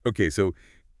Okay, so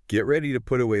get ready to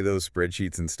put away those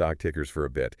spreadsheets and stock tickers for a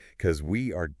bit, because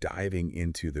we are diving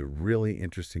into the really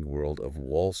interesting world of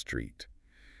Wall Street.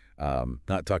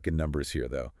 Not talking numbers here,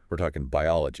 though. We're talking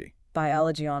biology.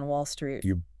 Biology on Wall Street.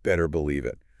 You better believe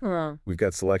it. Hmm. We've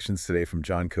got selections today from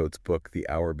John Coates' book, The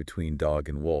Hour Between Dog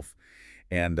and Wolf.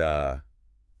 And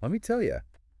let me tell you,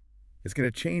 it's going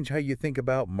to change how you think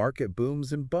about market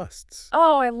booms and busts.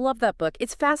 Oh, I love that book.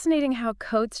 It's fascinating how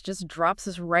Coates just drops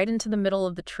us right into the middle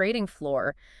of the trading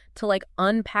floor to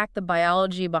unpack the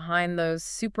biology behind those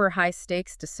super high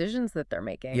stakes decisions that they're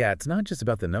making. Yeah, it's not just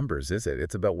about the numbers, is it?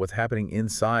 It's about what's happening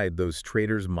inside those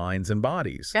traders' minds and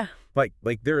bodies. Yeah. Like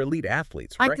they're elite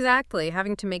athletes, right? Exactly,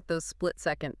 having to make those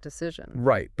split-second decisions.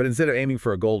 Right, but instead of aiming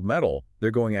for a gold medal,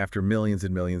 they're going after millions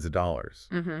and millions of dollars.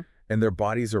 Mm-hmm. And their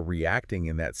bodies are reacting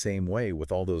in that same way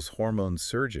with all those hormones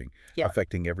surging, Yeah.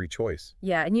 affecting every choice.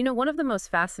 Yeah, and one of the most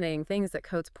fascinating things that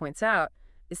Coates points out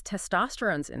is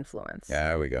testosterone's influence. Yeah,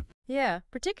 there we go. Yeah,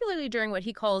 particularly during what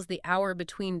he calls the hour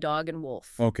between dog and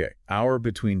wolf. Okay, hour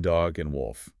between dog and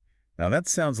wolf. Now that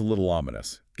sounds a little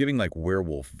ominous, giving like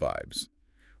werewolf vibes.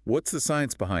 What's the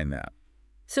science behind that?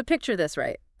 So picture this,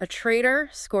 right? A trader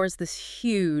scores this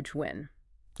huge win.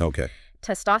 Okay.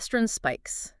 Testosterone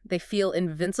spikes. They feel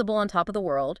invincible on top of the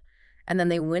world, and then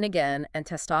they win again, and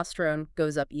testosterone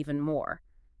goes up even more.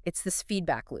 It's this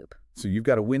feedback loop. So you've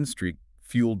got a win streak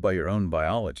fueled by your own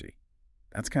biology.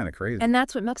 That's kind of crazy. And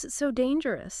that's what makes it so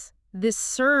dangerous. This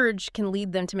surge can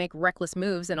lead them to make reckless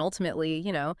moves and ultimately,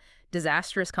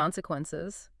 disastrous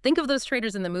consequences. Think of those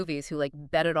traders in the movies who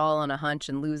bet it all on a hunch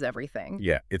and lose everything.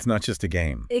 Yeah, it's not just a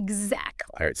game.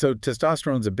 Exactly. All right, so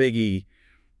testosterone's a biggie,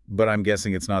 but I'm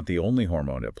guessing it's not the only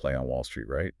hormone at play on Wall Street,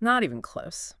 right? Not even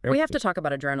close. Yep. We have to talk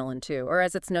about adrenaline too, or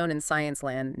as it's known in science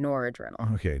land,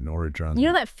 noradrenaline. Okay, noradrenaline. You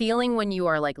know that feeling when you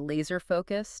are laser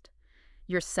focused?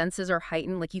 Your senses are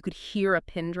heightened, you could hear a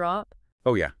pin drop?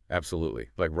 Oh, yeah, absolutely.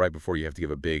 Like right before you have to give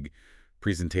a big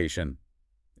presentation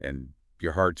and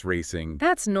your heart's racing.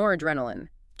 That's noradrenaline,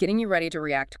 getting you ready to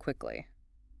react quickly.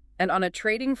 And on a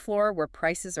trading floor where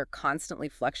prices are constantly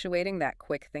fluctuating, that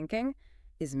quick thinking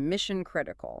is mission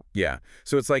critical. Yeah,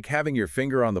 so it's like having your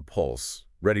finger on the pulse,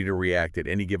 ready to react at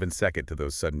any given second to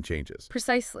those sudden changes.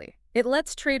 Precisely. It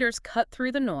lets traders cut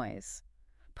through the noise,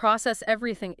 process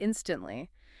everything instantly,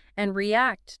 and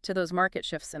react to those market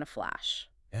shifts in a flash.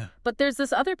 Yeah. But there's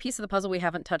this other piece of the puzzle we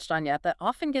haven't touched on yet that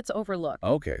often gets overlooked.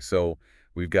 Okay, so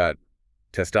we've got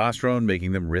testosterone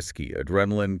making them risky,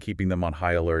 adrenaline keeping them on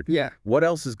high alert. Yeah. What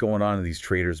else is going on in these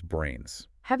traders' brains?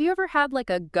 Have you ever had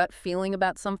a gut feeling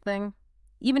about something,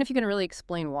 even if you can really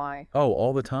explain why? Oh,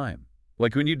 all the time.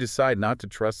 Like when you decide not to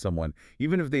trust someone,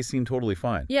 even if they seem totally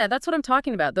fine. Yeah, that's what I'm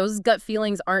talking about. Those gut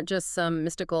feelings aren't just some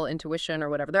mystical intuition or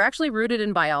whatever. They're actually rooted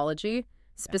in biology,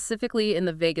 specifically in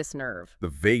the vagus nerve. The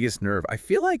vagus nerve. I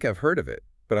feel like I've heard of it,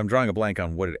 but I'm drawing a blank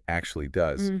on what it actually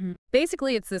does.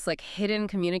 Basically, it's this hidden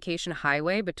communication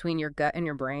highway between your gut and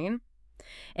your brain.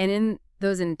 And in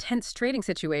those intense trading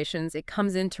situations, it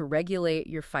comes in to regulate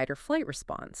your fight or flight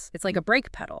response. It's like a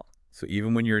brake pedal. So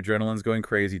even when your adrenaline's going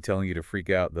crazy, telling you to freak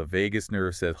out, the vagus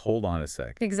nerve says, hold on a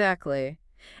sec. Exactly.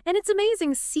 And it's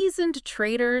amazing, seasoned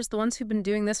traders, the ones who've been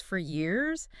doing this for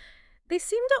years, they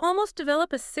seem to almost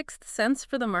develop a sixth sense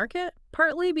for the market,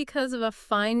 partly because of a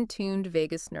fine-tuned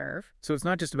vagus nerve. So it's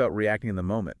not just about reacting in the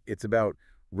moment. It's about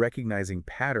recognizing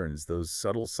patterns, those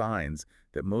subtle signs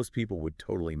that most people would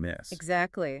totally miss.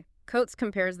 Exactly. Coates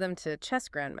compares them to chess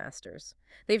grandmasters.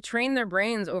 They've trained their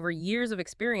brains over years of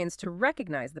experience to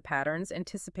recognize the patterns,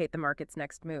 anticipate the market's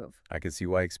next move. I can see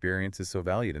why experience is so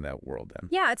valued in that world then.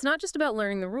 Yeah, it's not just about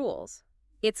learning the rules.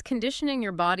 It's conditioning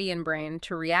your body and brain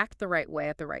to react the right way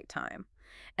at the right time.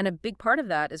 And a big part of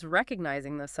that is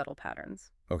recognizing those subtle patterns.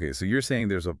 Okay, so you're saying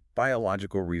there's a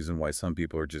biological reason why some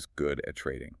people are just good at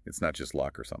trading. It's not just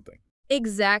luck or something.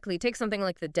 Exactly. Take something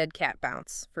like the dead cat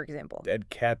bounce, for example. Dead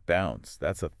cat bounce.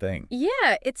 That's a thing.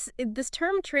 Yeah, it's this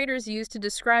term traders use to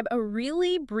describe a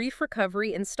really brief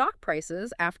recovery in stock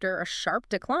prices after a sharp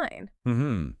decline.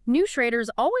 New traders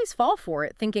always fall for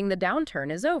it, thinking the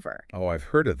downturn is over. Oh, I've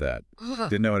heard of that.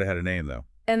 Didn't know it had a name, though.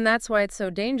 And that's why it's so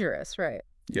dangerous, right?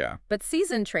 Yeah. But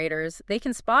seasoned traders, they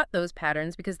can spot those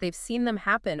patterns because they've seen them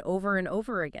happen over and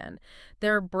over again.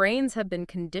 Their brains have been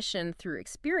conditioned through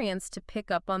experience to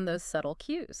pick up on those subtle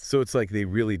cues. So it's like they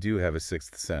really do have a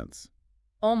sixth sense.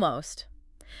 Almost.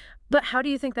 But how do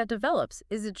you think that develops?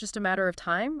 Is it just a matter of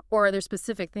time, or are there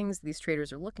specific things these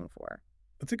traders are looking for?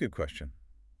 That's a good question.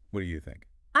 What do you think?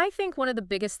 I think one of the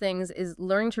biggest things is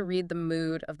learning to read the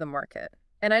mood of the market.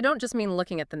 And I don't just mean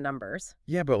looking at the numbers.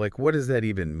 Yeah, but what does that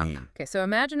even mean? Okay, so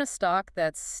imagine a stock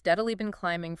that's steadily been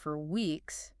climbing for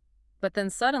weeks, But then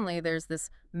suddenly there's this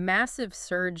massive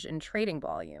surge in trading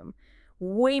volume.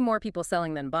 Way more people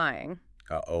selling than buying.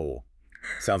 Uh-oh.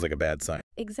 Sounds like a bad sign.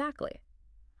 Exactly.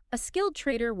 A skilled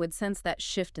trader would sense that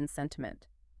shift in sentiment,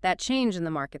 that change in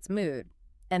the market's mood,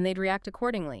 and they'd react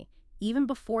accordingly, even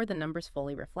before the numbers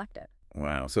fully reflect it.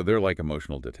 Wow, so they're like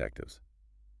emotional detectives.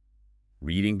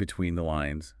 Reading between the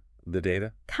lines, the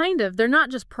data? Kind of. They're not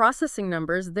just processing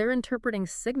numbers, they're interpreting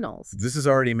signals. This is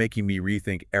already making me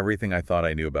rethink everything I thought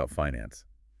I knew about finance.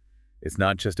 It's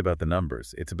not just about the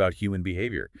numbers. It's about human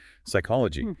behavior,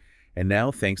 psychology, Hmm. and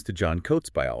now thanks to John Coates'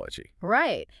 biology.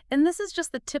 Right. And this is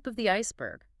just the tip of the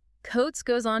iceberg. Coates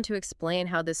goes on to explain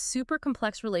how this super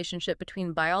complex relationship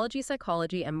between biology,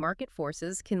 psychology, and market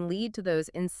forces can lead to those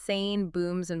insane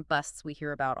booms and busts we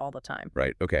hear about all the time.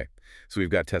 Right, okay. So we've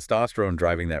got testosterone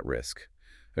driving that risk,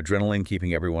 adrenaline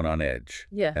keeping everyone on edge,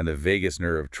 Yeah. and the vagus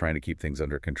nerve trying to keep things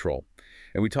under control.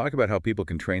 And we talk about how people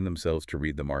can train themselves to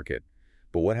read the market.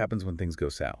 But what happens when things go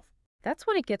south? That's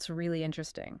when it gets really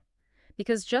interesting.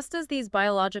 Because just as these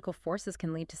biological forces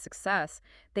can lead to success,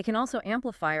 they can also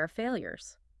amplify our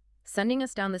failures, sending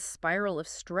us down this spiral of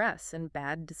stress and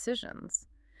bad decisions.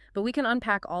 But we can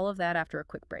unpack all of that after a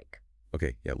quick break.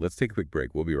 Okay, yeah, let's take a quick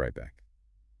break. We'll be right back.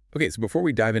 Okay, so before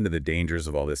we dive into the dangers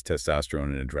of all this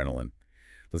testosterone and adrenaline,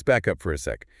 let's back up for a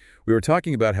sec. We were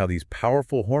talking about how these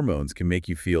powerful hormones can make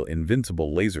you feel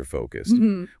invincible, laser-focused,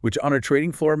 which on a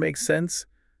trading floor makes sense,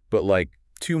 but like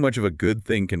too much of a good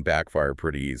thing can backfire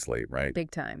pretty easily, right? Big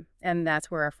time. And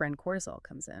that's where our friend cortisol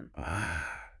comes in.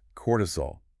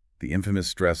 Cortisol, the infamous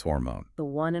stress hormone. The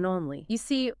one and only. You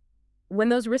see, when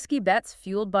those risky bets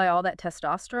fueled by all that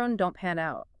testosterone don't pan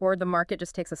out, or the market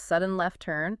just takes a sudden left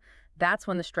turn, that's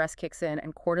when the stress kicks in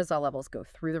and cortisol levels go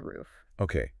through the roof.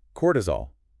 Okay, cortisol.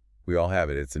 We all have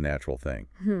it. It's a natural thing.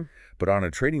 But on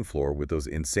a trading floor with those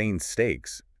insane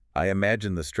stakes, I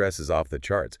imagine the stress is off the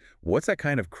charts. What's that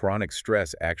kind of chronic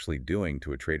stress actually doing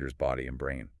to a trader's body and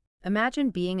brain? Imagine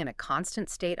being in a constant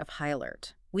state of high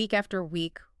alert, week after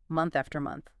week, month after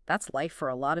month. That's life for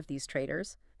a lot of these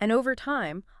traders. And over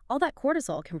time, all that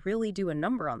cortisol can really do a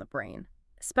number on the brain,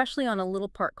 especially on a little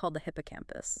part called the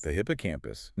hippocampus. The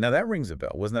hippocampus. Now that rings a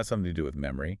bell. Wasn't that something to do with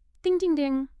memory? Ding, ding,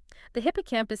 ding. The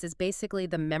hippocampus is basically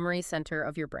the memory center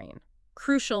of your brain,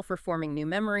 crucial for forming new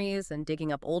memories and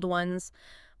digging up old ones.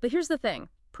 But here's the thing.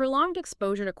 Prolonged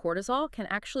exposure to cortisol can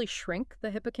actually shrink the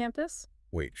hippocampus.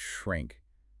 Wait, shrink.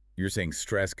 You're saying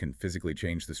stress can physically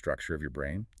change the structure of your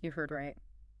brain? You heard right.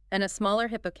 And a smaller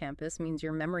hippocampus means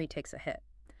your memory takes a hit.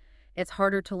 It's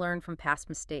harder to learn from past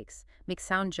mistakes, make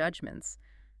sound judgments,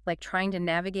 like trying to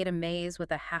navigate a maze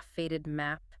with a half-faded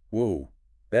map. Whoa,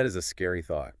 that is a scary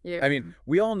thought. Yeah. I mean,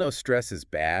 we all know stress is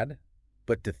bad,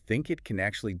 but to think it can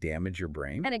actually damage your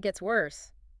brain? And it gets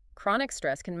worse. Chronic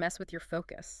stress can mess with your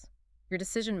focus, your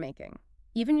decision-making,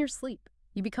 even your sleep.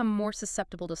 You become more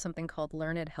susceptible to something called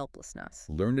learned helplessness.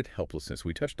 Learned helplessness.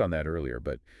 We touched on that earlier,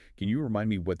 but can you remind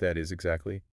me what that is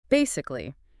exactly?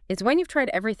 Basically, it's when you've tried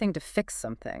everything to fix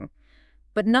something,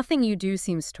 but nothing you do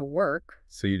seems to work.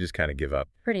 So you just kind of give up.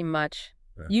 Pretty much.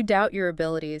 Yeah. You doubt your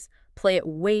abilities, play it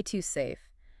way too safe,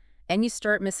 and you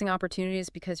start missing opportunities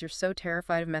because you're so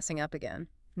terrified of messing up again.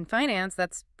 In finance,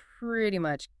 that's pretty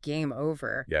much game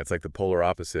over. Yeah, it's like the polar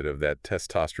opposite of that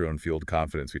testosterone-fueled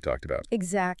confidence we talked about.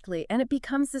 Exactly. And it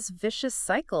becomes this vicious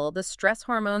cycle. The stress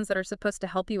hormones that are supposed to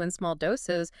help you in small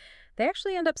doses, they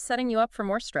actually end up setting you up for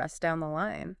more stress down the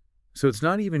line. So it's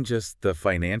not even just the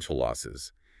financial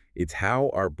losses. It's how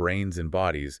our brains and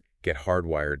bodies get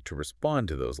hardwired to respond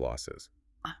to those losses.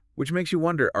 Which makes you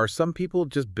wonder, are some people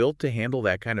just built to handle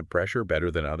that kind of pressure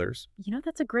better than others? You know,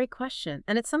 that's a great question.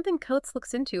 And it's something Coates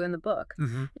looks into in the book.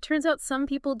 It turns out some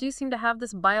people do seem to have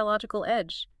this biological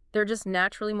edge. They're just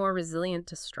naturally more resilient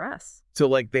to stress. So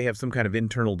like they have some kind of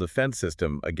internal defense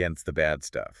system against the bad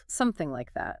stuff. Something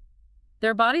like that.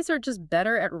 Their bodies are just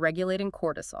better at regulating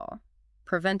cortisol,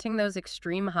 preventing those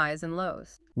extreme highs and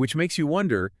lows. Which makes you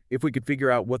wonder if we could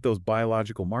figure out what those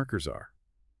biological markers are.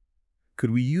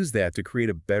 Could we use that to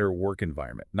create a better work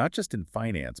environment, not just in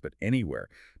finance, but anywhere?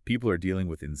 People are dealing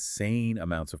with insane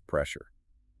amounts of pressure.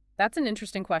 That's an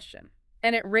interesting question.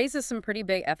 And it raises some pretty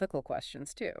big ethical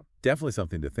questions, too. Definitely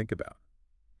something to think about.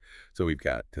 So we've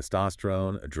got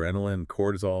testosterone, adrenaline,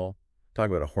 cortisol. Talk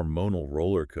about a hormonal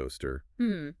roller coaster.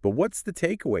 But what's the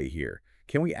takeaway here?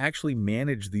 Can we actually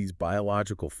manage these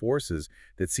biological forces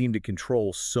that seem to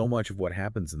control so much of what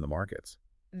happens in the markets?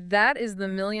 That is the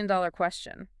million-dollar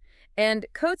question. And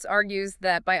Coates argues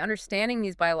that by understanding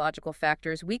these biological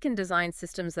factors, we can design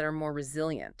systems that are more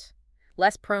resilient,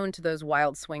 less prone to those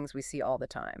wild swings we see all the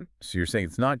time. So you're saying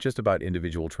it's not just about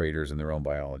individual traders and their own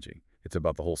biology. It's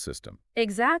about the whole system.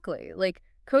 Exactly. Like,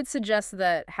 Code suggests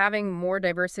that having more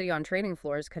diversity on trading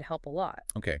floors could help a lot.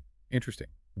 Okay, interesting.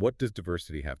 What does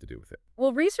diversity have to do with it?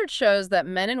 Well, research shows that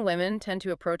men and women tend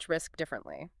to approach risk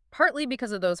differently, partly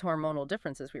because of those hormonal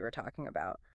differences we were talking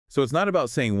about. So it's not about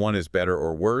saying one is better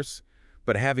or worse,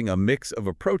 but having a mix of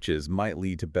approaches might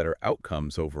lead to better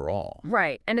outcomes overall.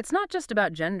 Right, and it's not just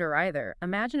about gender either.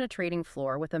 Imagine a trading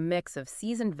floor with a mix of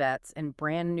seasoned vets and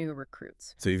brand new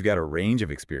recruits. So you've got a range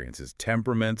of experiences,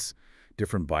 temperaments,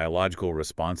 different biological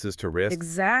responses to risk.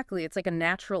 Exactly, it's like a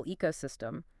natural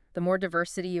ecosystem. The more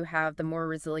diversity you have, the more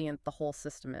resilient the whole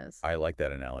system is. I like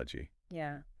that analogy.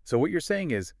 Yeah, So what you're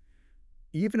saying is,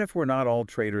 even if we're not all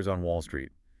traders on Wall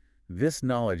Street, this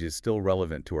knowledge is still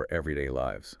relevant to our everyday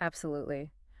lives. absolutely.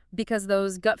 Because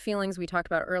those gut feelings we talked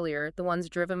about earlier, the ones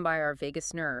driven by our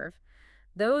vagus nerve,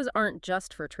 those aren't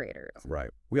just for traders. Right.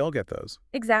 We all get those.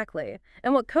 Exactly.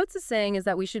 And what Coates is saying is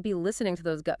that we should be listening to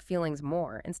those gut feelings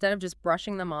more instead of just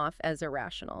brushing them off as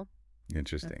irrational.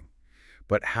 Interesting.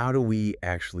 But how do we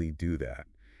actually do that?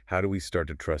 How do we start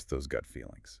to trust those gut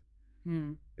feelings,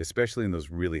 Hmm. especially in those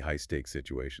really high-stakes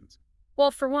situations?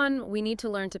 Well, for one, we need to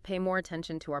learn to pay more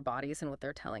attention to our bodies and what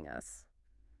they're telling us.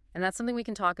 And that's something we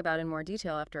can talk about in more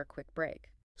detail after a quick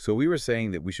break. So we were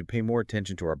saying that we should pay more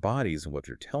attention to our bodies and what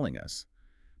they're telling us.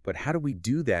 But how do we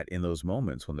do that in those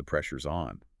moments when the pressure's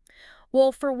on?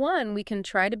 Well, for one, we can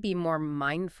try to be more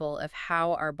mindful of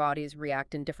how our bodies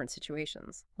react in different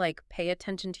situations. Like pay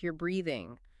attention to your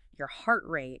breathing, your heart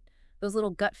rate, those little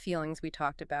gut feelings we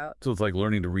talked about. So it's like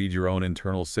learning to read your own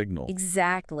internal signal.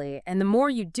 Exactly. And the more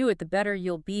you do it, the better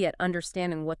you'll be at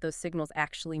understanding what those signals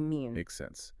actually mean. Makes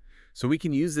sense. So we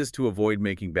can use this to avoid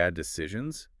making bad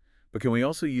decisions, but can we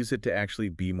also use it to actually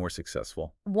be more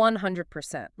successful?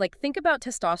 100%. Like, think about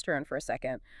testosterone for a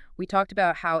second. We talked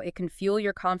about how it can fuel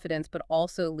your confidence, but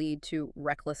also lead to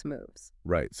reckless moves.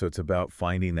 Right. So it's about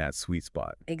finding that sweet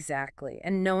spot. Exactly.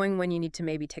 And knowing when you need to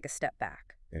maybe take a step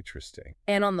back. Interesting.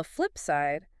 And on the flip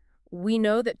side, we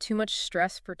know that too much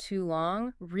stress for too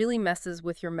long really messes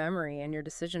with your memory and your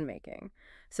decision making.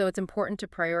 So it's important to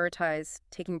prioritize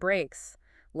taking breaks,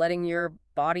 letting your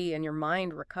body and your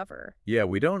mind recover. Yeah,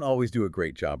 we don't always do a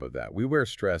great job of that. We wear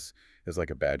stress as like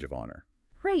a badge of honor.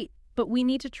 Right, but we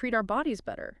need to treat our bodies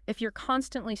better. If you're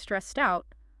constantly stressed out,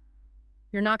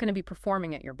 you're not going to be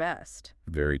performing at your best.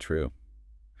 Very true.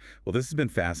 Well, this has been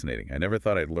fascinating. I never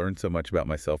thought I'd learn so much about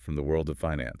myself from the world of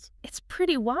finance. It's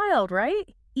pretty wild,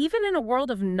 right? Even in a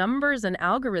world of numbers and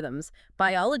algorithms,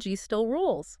 biology still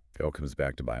rules. It all comes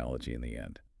back to biology in the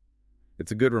end.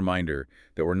 It's a good reminder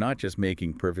that we're not just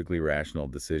making perfectly rational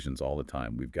decisions all the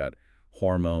time. We've got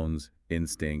hormones,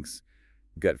 instincts,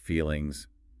 gut feelings,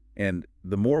 and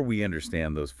the more we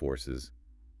understand those forces,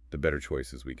 the better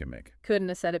choices we can make. Couldn't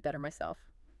have said it better myself.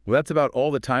 Well, that's about all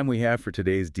the time we have for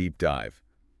today's deep dive.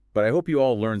 But I hope you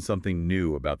all learned something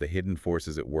new about the hidden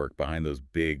forces at work behind those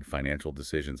big financial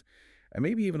decisions, and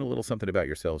maybe even a little something about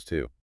yourselves too.